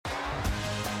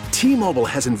T-Mobile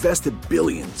has invested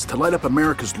billions to light up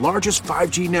America's largest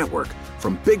 5G network,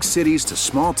 from big cities to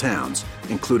small towns,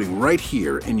 including right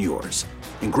here in yours.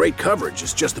 And great coverage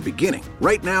is just the beginning.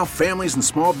 Right now, families and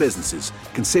small businesses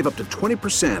can save up to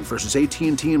 20% versus AT&T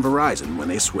and Verizon when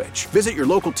they switch. Visit your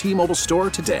local T-Mobile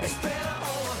store today.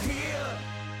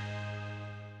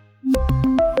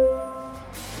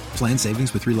 Plan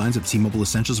savings with 3 lines of T-Mobile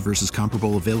Essentials versus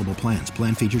comparable available plans.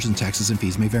 Plan features and taxes and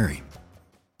fees may vary.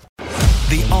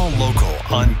 The All Local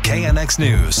on KNX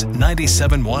News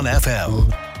 97.1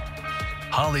 FM.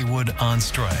 Hollywood on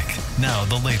strike. Now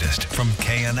the latest from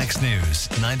KNX News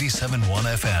 97.1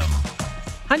 FM.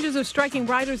 Hundreds of striking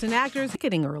writers and actors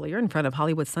picketing earlier in front of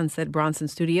Hollywood Sunset Bronson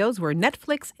Studios, where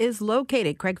Netflix is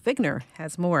located. Craig Figner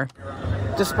has more.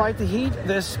 Despite the heat,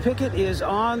 this picket is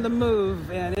on the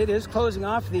move, and it is closing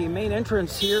off the main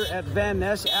entrance here at Van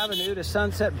Ness Avenue to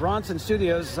Sunset Bronson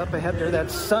Studios. Up ahead there,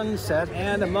 that's Sunset.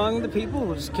 And among the people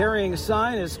who's carrying a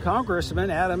sign is Congressman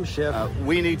Adam Schiff.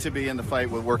 We need to be in the fight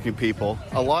with working people.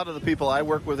 A lot of the people I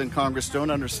work with in Congress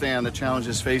don't understand the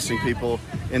challenges facing people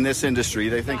in this industry.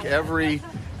 They think every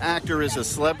actor is a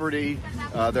celebrity.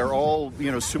 They're all,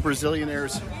 super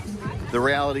zillionaires. The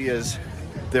reality is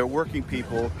they're working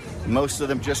people, most of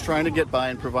them just trying to get by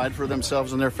and provide for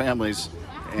themselves and their families.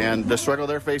 And the struggle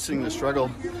they're facing, the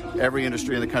struggle every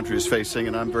industry in the country is facing,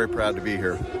 and I'm very proud to be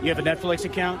here. You have a Netflix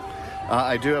account?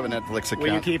 I do have a Netflix account.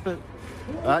 Will you keep it?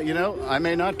 I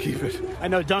may not keep it. I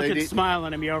know Duncan's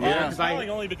smiling at me over there. Smiling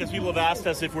only because people have asked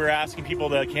us if we're asking people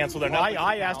to cancel their Netflix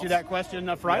I asked you that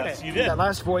question Friday. Yes, you did. That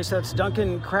last voice, that's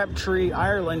Duncan Crabtree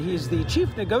Ireland. He's the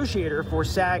chief negotiator for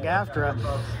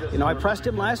SAG-AFTRA. I pressed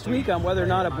him last week on whether or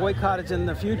not a boycott is in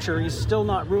the future. He's still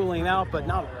not ruling out, but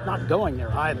not going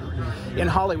there either. In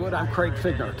Hollywood, I'm Craig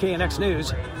Figner, KNX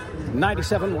News,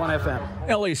 97.1 FM.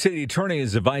 LA City Attorney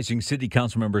is advising city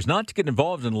council members not to get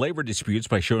involved in labor disputes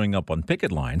by showing up on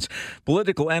picket lines.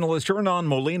 Political analyst Hernan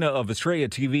Molina of Estrella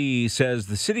TV says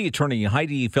the city attorney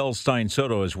Heidi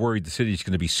Feldstein-Soto is worried the city is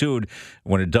going to be sued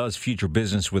when it does future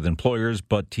business with employers,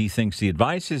 but he thinks the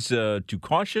advice is too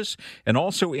cautious and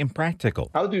also impractical.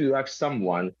 How do you ask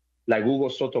someone like Hugo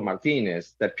Soto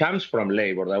Martinez, that comes from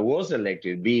labor, that was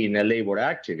elected being a labor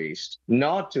activist,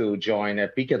 not to join a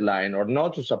picket line or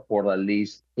not to support, at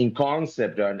least in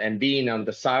concept and being on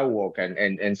the sidewalk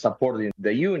and supporting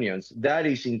the unions? That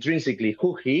is intrinsically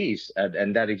who he is,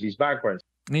 and that is his background.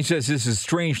 And he says this is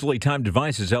strangely timed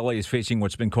advice as LA is facing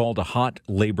what's been called a hot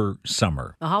labor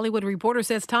summer. The Hollywood Reporter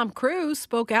says Tom Cruise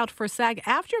spoke out for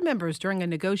SAG-AFTRA members during a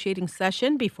negotiating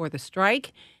session before the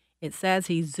strike. It says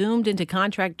he zoomed into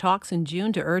contract talks in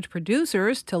June to urge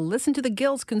producers to listen to the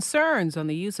Guild's concerns on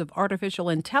the use of artificial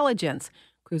intelligence.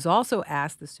 Cruise also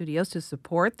asked the studios to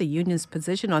support the union's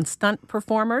position on stunt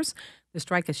performers. The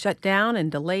strike has shut down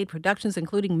and delayed productions,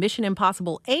 including Mission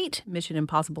Impossible 8, Mission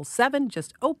Impossible 7,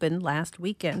 just opened last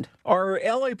weekend. Are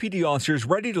LAPD officers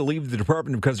ready to leave the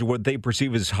department because of what they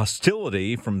perceive as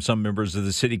hostility from some members of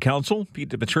the city council? Pete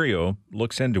DiMatterio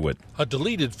looks into it. A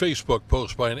deleted Facebook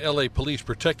post by an LA Police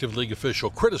Protective League official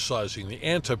criticizing the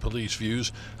anti-police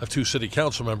views of 2 city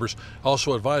council members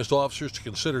also advised officers to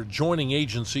consider joining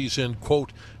agencies in,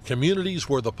 quote, communities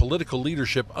where the political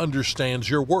leadership understands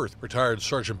your worth. Retired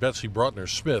Sergeant Betsy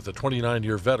Brotner-Smith, a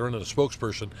 29-year veteran and a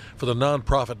spokesperson for the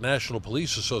nonprofit National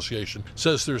Police Association,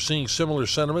 says they're seeing similar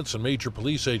sentiments in major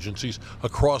police agencies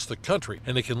across the country,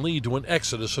 and it can lead to an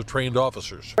exodus of trained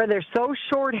officers. Where they're so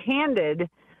short-handed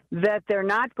that they're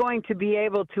not going to be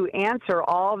able to answer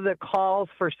all of the calls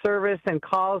for service and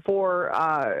calls for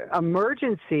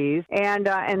emergencies, and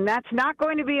that's not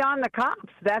going to be on the cops.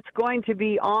 That's going to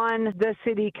be on the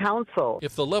city council.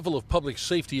 If the level of public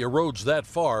safety erodes that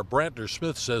far,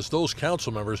 Brantner-Smith says those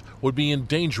council members would be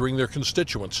endangering their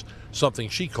constituents, something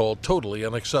she called totally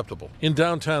unacceptable. In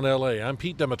downtown L.A., I'm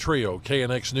Pete DiMatterio,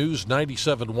 KNX News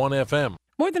 97.1 FM.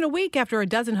 More than a week after a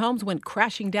dozen homes went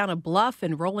crashing down a bluff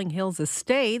in Rolling Hills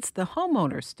Estates, the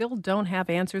homeowners still don't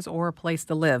have answers or a place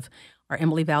to live. Our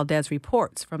Emily Valdez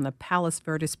reports from the Palos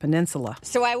Verdes Peninsula.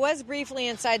 So I was briefly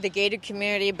inside the gated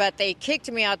community, but they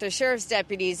kicked me out. There's sheriff's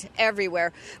deputies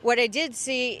everywhere. What I did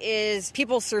see is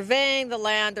people surveying the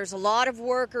land. There's a lot of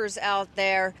workers out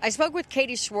there. I spoke with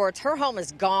Katie Schwartz. Her home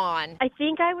is gone. I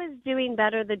think I was doing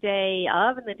better the day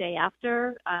of and the day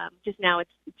after. Just now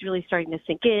it's really starting to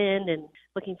sink in, and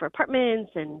looking for apartments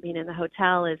and being in the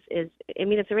hotel is it's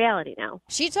a reality now.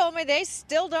 She told me they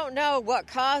still don't know what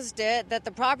caused it, that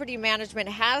the property management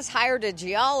has hired a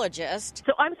geologist.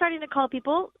 So I'm starting to call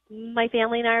people. My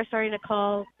family and I are starting to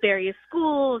call various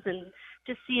schools and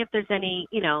just see if there's any,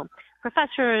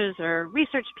 professors or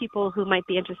research people who might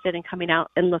be interested in coming out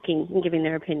and looking and giving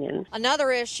their opinions.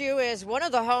 Another issue is one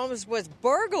of the homes was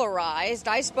burglarized.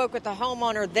 I spoke with the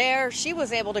homeowner there. She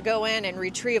was able to go in and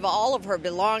retrieve all of her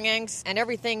belongings, and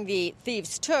everything the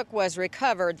thieves took was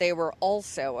recovered. They were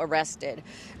also arrested.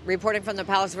 Reporting from the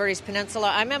Palos Verdes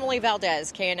Peninsula, I'm Emily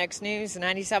Valdez, KNX News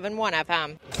 97.1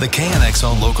 FM. The KNX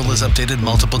All Local is updated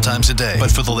multiple times a day. But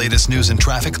for the latest news and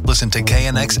traffic, listen to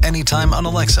KNX anytime on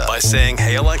Alexa by saying,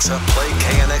 "Hey Alexa, play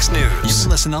KNX News." You can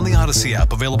listen on the Odyssey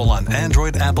app, available on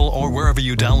Android, Apple, or wherever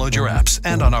you download your apps,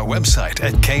 and on our website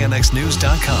at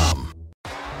knxnews.com.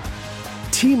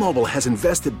 T-Mobile has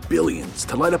invested billions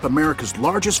to light up America's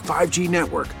largest 5G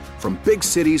network, from big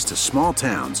cities to small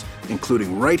towns,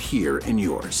 including right here in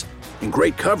yours. And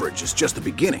great coverage is just the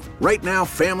beginning. Right now,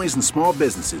 families and small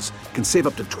businesses can save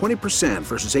up to 20%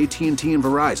 versus AT&T and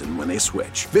Verizon when they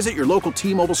switch. Visit your local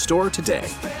T-Mobile store today.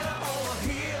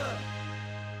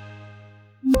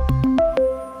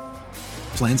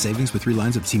 Plan savings with 3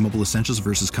 lines of T-Mobile Essentials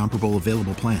versus comparable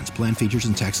available plans. Plan features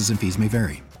and taxes and fees may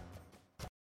vary.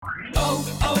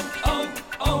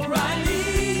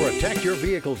 Protect your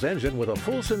vehicle's engine with a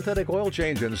full synthetic oil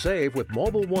change and save with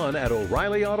Mobile One at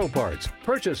O'Reilly Auto Parts.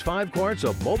 Purchase 5 quarts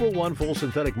of Mobile One full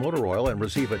synthetic motor oil and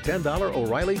receive a $10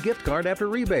 O'Reilly gift card after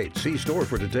rebate. See store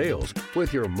for details.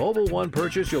 With your Mobile One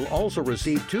purchase, you'll also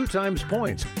receive 2 times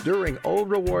points during O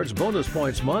Rewards Bonus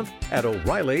Points Month at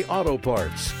O'Reilly Auto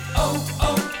Parts.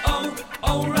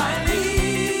 O'Reilly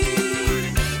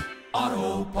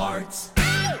Auto Parts.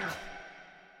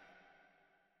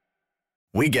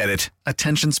 We get it.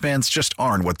 Attention spans just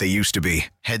aren't what they used to be.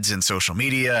 Heads in social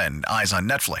media and eyes on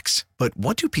Netflix. But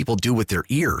what do people do with their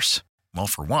ears? Well,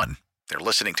 for one, they're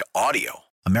listening to audio.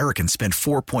 Americans spend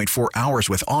 4.4 hours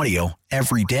with audio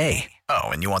every day. Oh,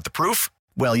 and you want the proof?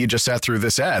 Well, you just sat through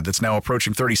this ad that's now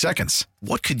approaching 30 seconds.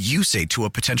 What could you say to a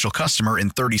potential customer in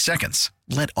 30 seconds?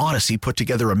 Let Odyssey put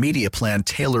together a media plan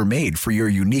tailor-made for your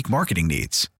unique marketing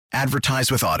needs.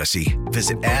 Advertise with Odyssey.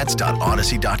 Visit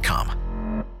ads.odyssey.com.